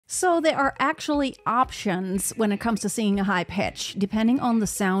So there are actually options when it comes to singing a high pitch, depending on the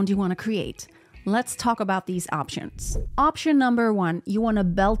sound you want to create. Let's talk about these options. Option number 1, you want to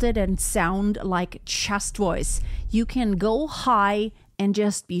belt it and sound like chest voice. You can go high and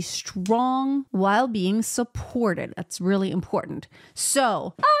just be strong while being supported. That's really important.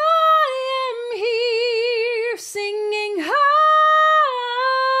 So, I am here singing high.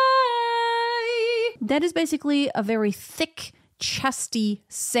 That is basically a very thick, chesty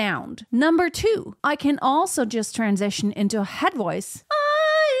sound. Number 2, I can also just transition into a head voice.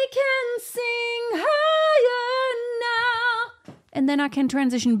 I can sing higher now. And then I can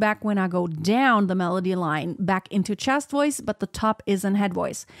transition back when I go down the melody line back into chest voice, but the top is in head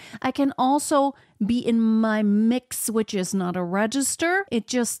voice. I can also be in my mix, which is not a register. It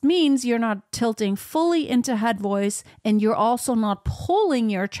just means you're not tilting fully into head voice and you're also not pulling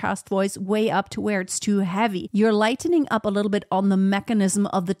your chest voice way up to where it's too heavy. You're lightening up a little bit on the mechanism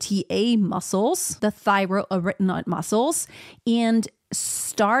of the TA muscles, the thyroarytenoid muscles, and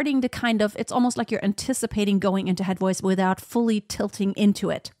starting to it's almost like you're anticipating going into head voice without fully tilting into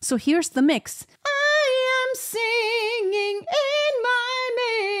it. So here's the mix. I am singing in my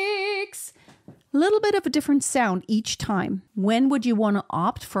mix. Little bit of a different sound each time. When would you want to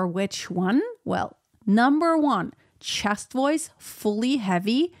opt for which one? Well, number 1, chest voice, fully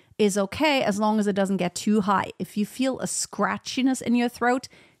heavy is okay as long as it doesn't get too high. If you feel a scratchiness in your throat,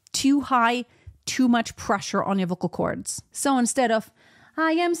 too high, too much pressure on your vocal cords. So instead of,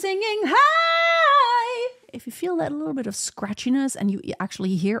 I am singing high, if you feel that little bit of scratchiness and you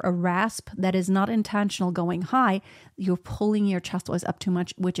actually hear a rasp that is not intentional going high, you're pulling your chest voice up too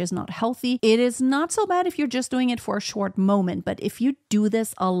much, which is not healthy. It is not so bad if you're just doing it for a short moment, but if you do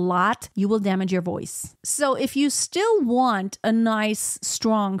this a lot, you will damage your voice. So if you still want a nice,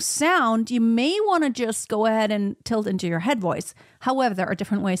 strong sound, you may want to just go ahead and tilt into your head voice. However, there are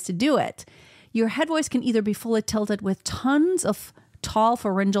different ways to do it. Your head voice can either be fully tilted with tons of tall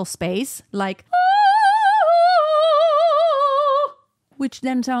pharyngeal space, like which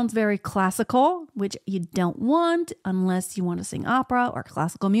then sounds very classical, which you don't want unless you want to sing opera or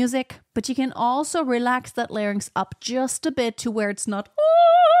classical music. But you can also relax that larynx up just a bit to where it's not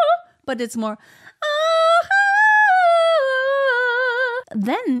but it's more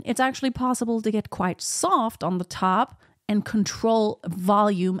Then it's actually possible to get quite soft on the top and control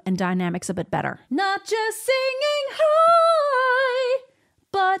volume and dynamics a bit better. Not just singing high,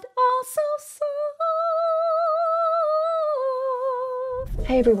 but also soft.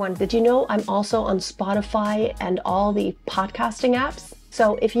 Hey everyone, did you know I'm also on Spotify and all the podcasting apps?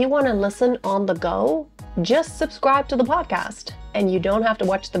 So if you want to listen on the go, just subscribe to the podcast. And you don't have to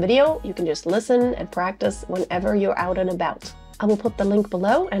watch the video, you can just listen and practice whenever you're out and about. I will put the link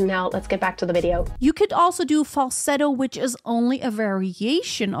below, and now let's get back to the video. You could also do falsetto, which is only a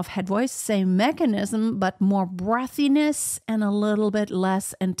variation of head voice, same mechanism, but more breathiness and a little bit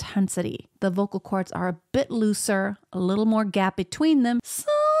less intensity. The vocal cords are a bit looser, a little more gap between them. So,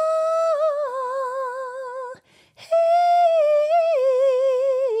 hey.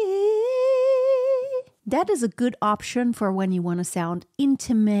 That is a good option for when you want to sound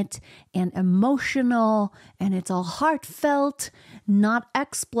intimate and emotional, and it's all heartfelt, not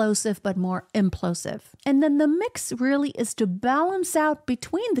explosive, but more implosive. And then the mix really is to balance out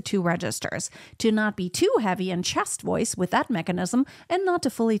between the two registers, to not be too heavy in chest voice with that mechanism, and not to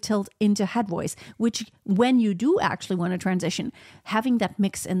fully tilt into head voice, which when you do actually want to transition, having that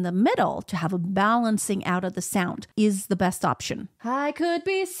mix in the middle to have a balancing out of the sound is the best option. I could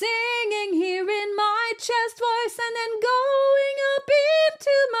be singing here in my chest voice and then going up into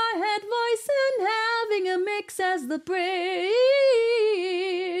my head voice and having a mix as the bridge.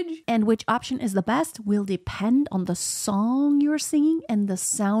 And which option is the best will depend on the song you're singing and the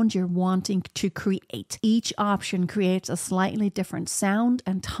sound you're wanting to create. Each option creates a slightly different sound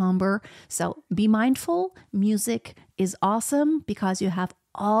and timbre, so be mindful. Music is awesome because you have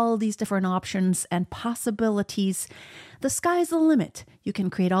all these different options and possibilities. The sky's the limit. You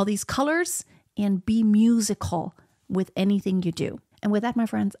can create all these colors and be musical with anything you do. And with that, my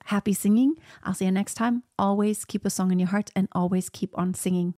friends, happy singing. I'll see you next time. Always keep a song in your heart and always keep on singing.